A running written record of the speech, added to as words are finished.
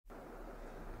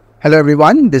Hello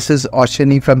everyone, this is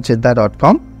Oshini from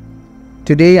Cheenta.com.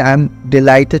 Today I am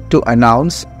delighted to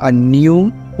announce a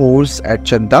new course at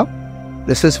Cheenta.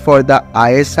 This is for the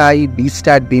ISI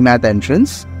BStat BMath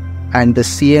entrance and the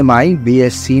CMI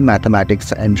BSc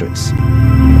Mathematics entrance.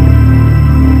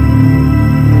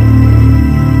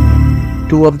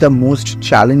 Two of the most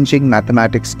challenging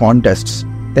mathematics contests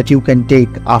that you can take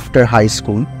after high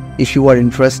school if you are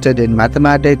interested in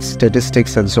mathematics,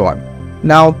 statistics and so on.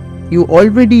 Now, you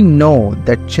already know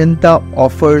that Cheenta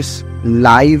offers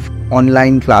live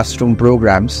online classroom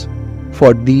programs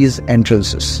for these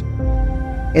entrances.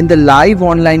 In the live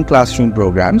online classroom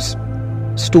programs,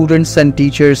 students and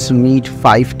teachers meet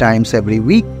 5 times every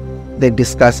week. They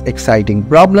discuss exciting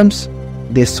problems.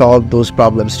 They solve those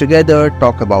problems together,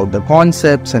 talk about the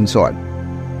concepts and so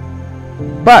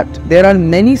on. But there are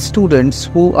many students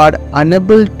who are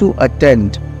unable to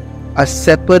attend a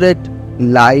separate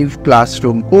live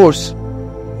classroom course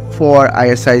for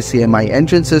ISI-CMI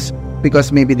entrances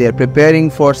because maybe they are preparing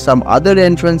for some other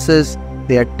entrances,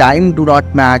 their time do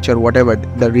not match or whatever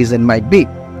the reason might be.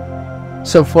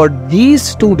 So for these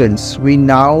students, we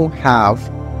now have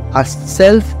a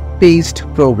self-paced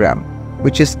program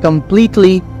which is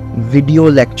completely video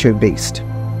lecture based.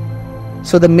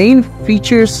 So the main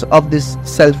features of this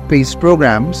self-paced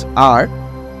programs are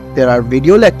there are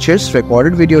video lectures,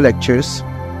 recorded video lectures,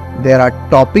 there are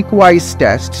topic-wise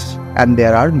tests, and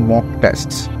there are mock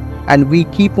tests. And we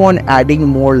keep on adding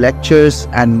more lectures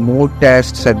and more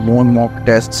tests and more mock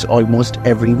tests almost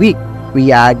every week.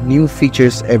 We add new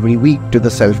features every week to the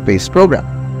self-paced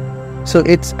program. So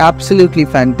it's absolutely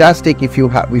fantastic if you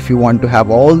want to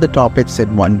have all the topics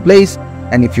in one place,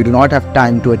 and if you do not have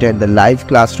time to attend the live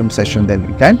classroom session, then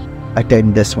you can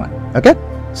attend this one. Okay?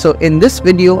 So in this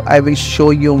video, I will show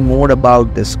you more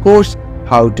about this course,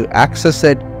 how to access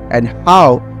it, and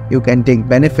how you can take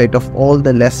benefit of all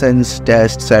the lessons,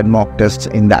 tests, and mock tests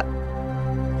in that.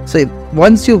 So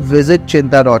once you visit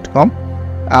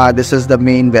Cheenta.com, this is the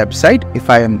main website. If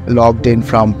I am logged in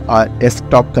from a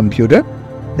desktop computer,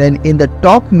 then in the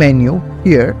top menu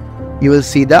here, you will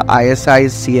see the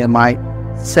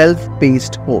ISI-CMI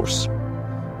self-paced course.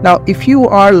 Now, if you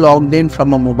are logged in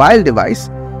from a mobile device,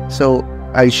 so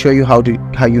I'll show you how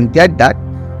you get that.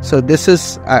 So this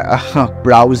is a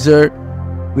browser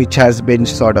which has been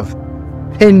sort of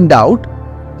thinned out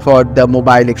for the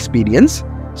mobile experience.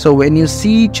 So when you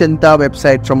see Cheenta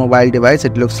website from a mobile device,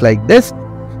 it looks like this.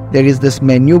 There is this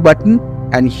menu button,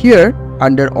 and here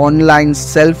under online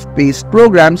self-paced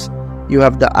programs, you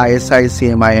have the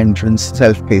ISI-CMI entrance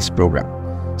self-paced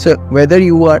program. So whether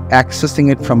you are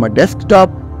accessing it from a desktop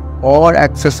or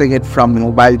accessing it from a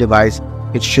mobile device,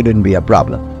 it shouldn't be a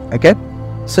problem. Okay.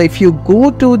 So if you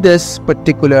go to this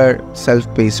particular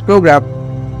self-paced program,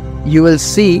 you will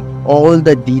see all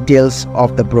the details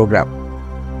of the program.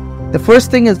 The first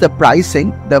thing is the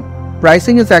pricing. The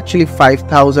pricing is actually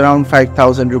around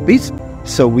 5,000 rupees.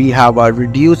 So we have a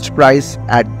reduced price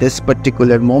at this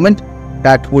particular moment.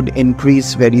 That would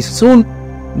increase very soon,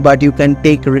 but you can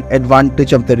take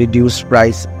advantage of the reduced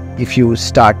price if you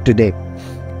start today.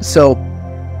 So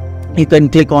you can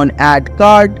click on add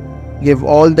card, give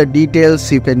all the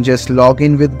details. You can just log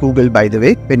in with Google, by the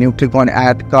way. When you click on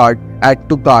add to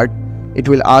cart, it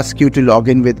will ask you to log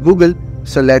in with Google.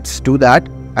 So let's do that.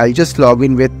 I'll just log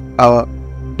in with a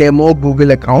demo Google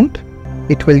account.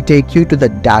 It will take you to the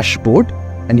dashboard,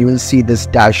 and you will see this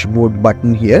dashboard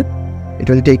button here. It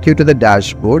will take you to the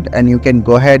dashboard, and you can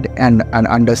go ahead and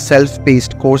under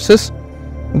self-paced courses,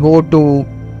 go to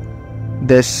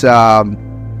this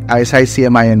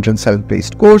ISI-CMI entrance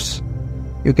self-paced course.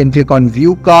 You can click on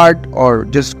view card, or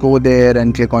just go there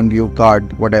and click on view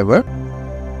card, whatever.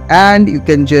 And you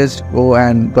can just go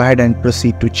ahead and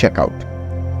proceed to checkout.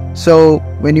 So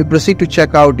when you proceed to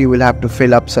checkout, you will have to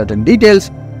fill up certain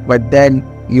details, but then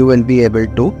you will be able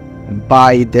to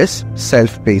buy this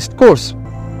self-paced course.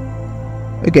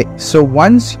 Okay, so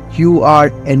once you are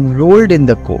enrolled in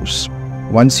the course,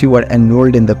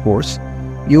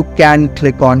 you can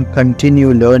click on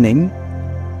continue learning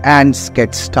and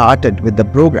get started with the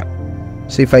program.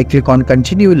 So if I click on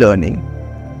continue learning,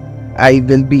 I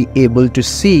will be able to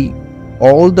see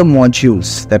all the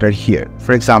modules that are here.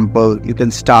 For example, you can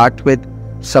start with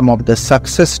some of the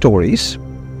success stories,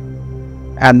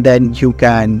 and then you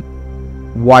can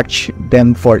watch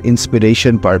them for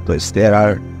inspiration purpose. There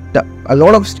are a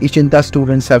lot of Cheenta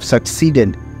students have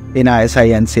succeeded in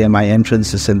ISI and CMI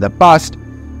entrances in the past.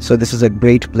 So this is a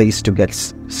great place to get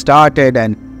started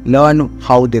and learn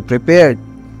how they prepared.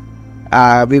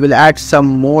 We will add some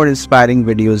more inspiring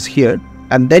videos here.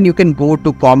 And then you can go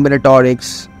to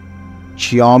combinatorics,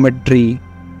 geometry,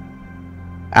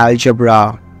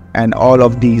 algebra, and all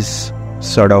of these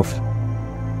sort of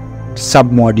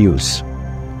sub-modules.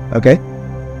 Okay,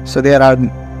 so there are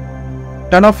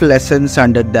ton of lessons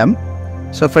under them.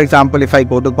 So for example, if I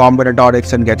go to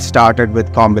combinatorics and get started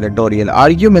with combinatorial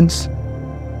arguments,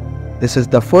 this is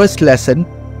the first lesson.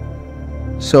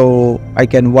 So I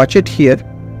can watch it here,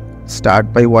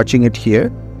 start by watching it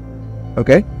here.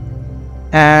 Okay,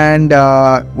 and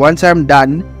once I'm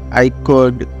done, I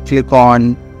could click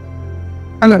on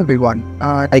another big one.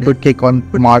 I could click on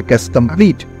mark as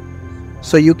complete.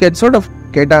 So you can sort of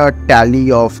get a tally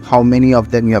of how many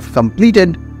of them you have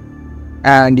completed,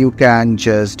 and you can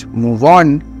just move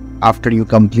on after you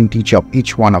complete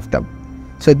each one of them.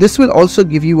 So this will also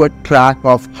give you a track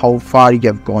of how far you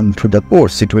have gone through the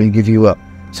course. It will give you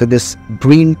so this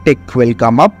green tick will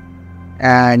come up,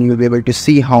 and you'll be able to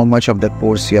see how much of the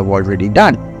course you have already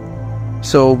done.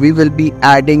 So we will be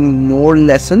adding more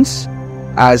lessons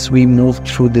as we move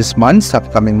through this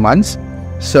upcoming months.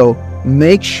 So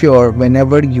make sure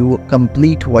whenever you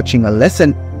complete watching a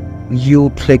lesson,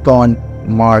 you click on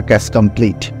mark as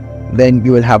complete. Then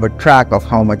you will have a track of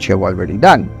how much you have already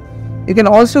done. You can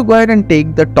also go ahead and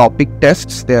take the topic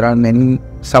tests. There are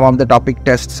some of the topic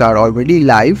tests are already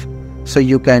live. So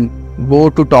you can go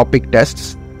to topic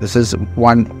tests. This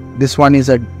one is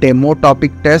a demo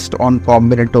topic test on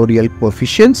combinatorial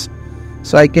coefficients.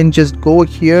 So I can just go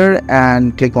here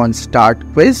and click on start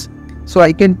quiz. So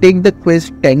I can take the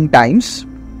quiz 10 times.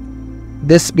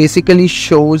 This basically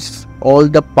shows all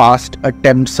the past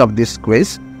attempts of this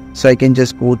quiz. So I can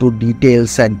just go to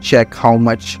details and check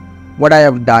what I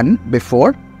have done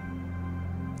before.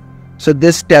 So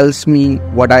this tells me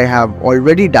what I have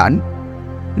already done.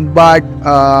 But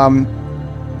I'll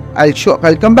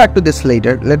come back to this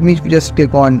later. Let me just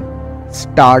click on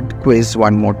start quiz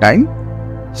one more time.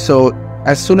 So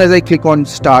as soon as I click on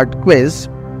start quiz,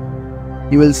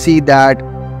 you will see that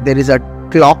there is a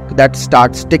clock that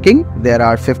starts ticking. There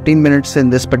are 15 minutes in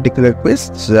this particular quiz.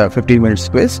 This is a 15 minutes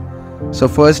quiz. So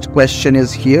first question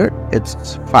is here.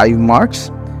 It's 5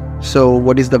 marks. So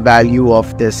what is the value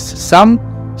of this sum?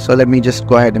 So let me just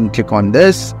go ahead and click on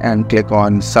this and click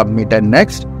on submit and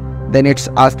next. Then it's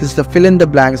asked, this is the fill in the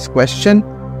blanks question.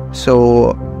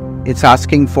 So it's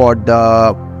asking for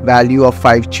the value of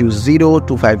 5 choose 0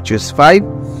 to 5 choose 5.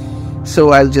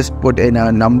 So I'll just put in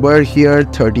a number here,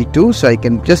 32. So I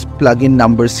can just plug in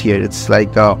numbers here. It's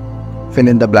like a fill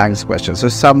in the blanks question. So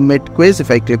submit quiz, if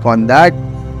I click on that,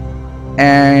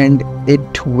 and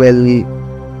it will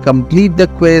complete the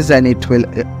quiz and it will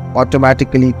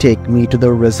automatically take me to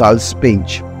the results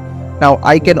page. Now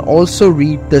I can also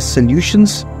read the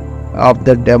solutions of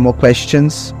the demo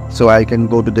questions. So I can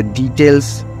go to the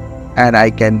details and I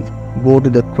can go to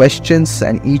the questions,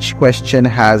 and each question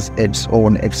has its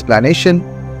own explanation.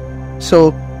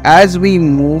 So as we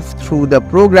move through the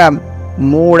program,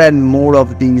 more and more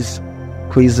of these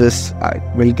quizzes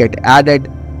will get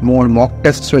added, more mock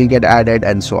tests will get added,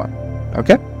 and so on.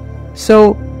 Okay,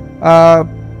 so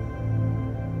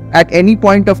at any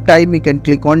point of time, you can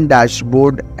click on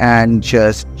dashboard and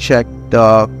just check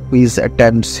the quiz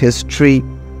attempts history,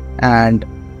 and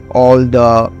all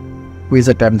the quiz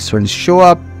attempts will show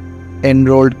up.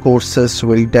 Enrolled courses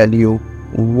will tell you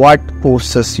what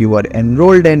courses you are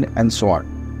enrolled in, and so on.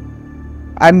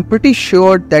 I'm pretty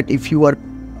sure that if you are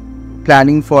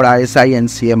planning for ISI and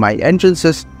CMI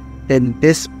entrances, then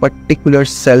this particular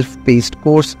self-paced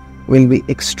course will be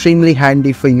extremely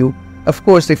handy for you. Of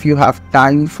course, if you have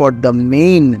time for the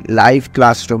main live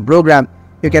classroom program,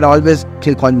 you can always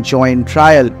click on join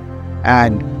trial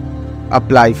and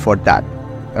apply for that.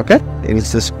 Okay, there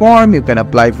is this form, you can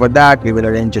apply for that. We will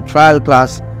arrange a trial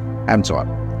class and so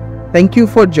on. Thank you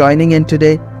for joining in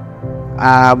today.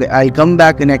 I'll come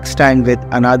back next time with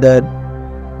another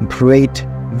great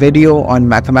video on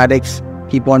mathematics.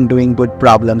 Keep on doing good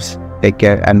problems. Take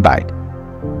care and bye.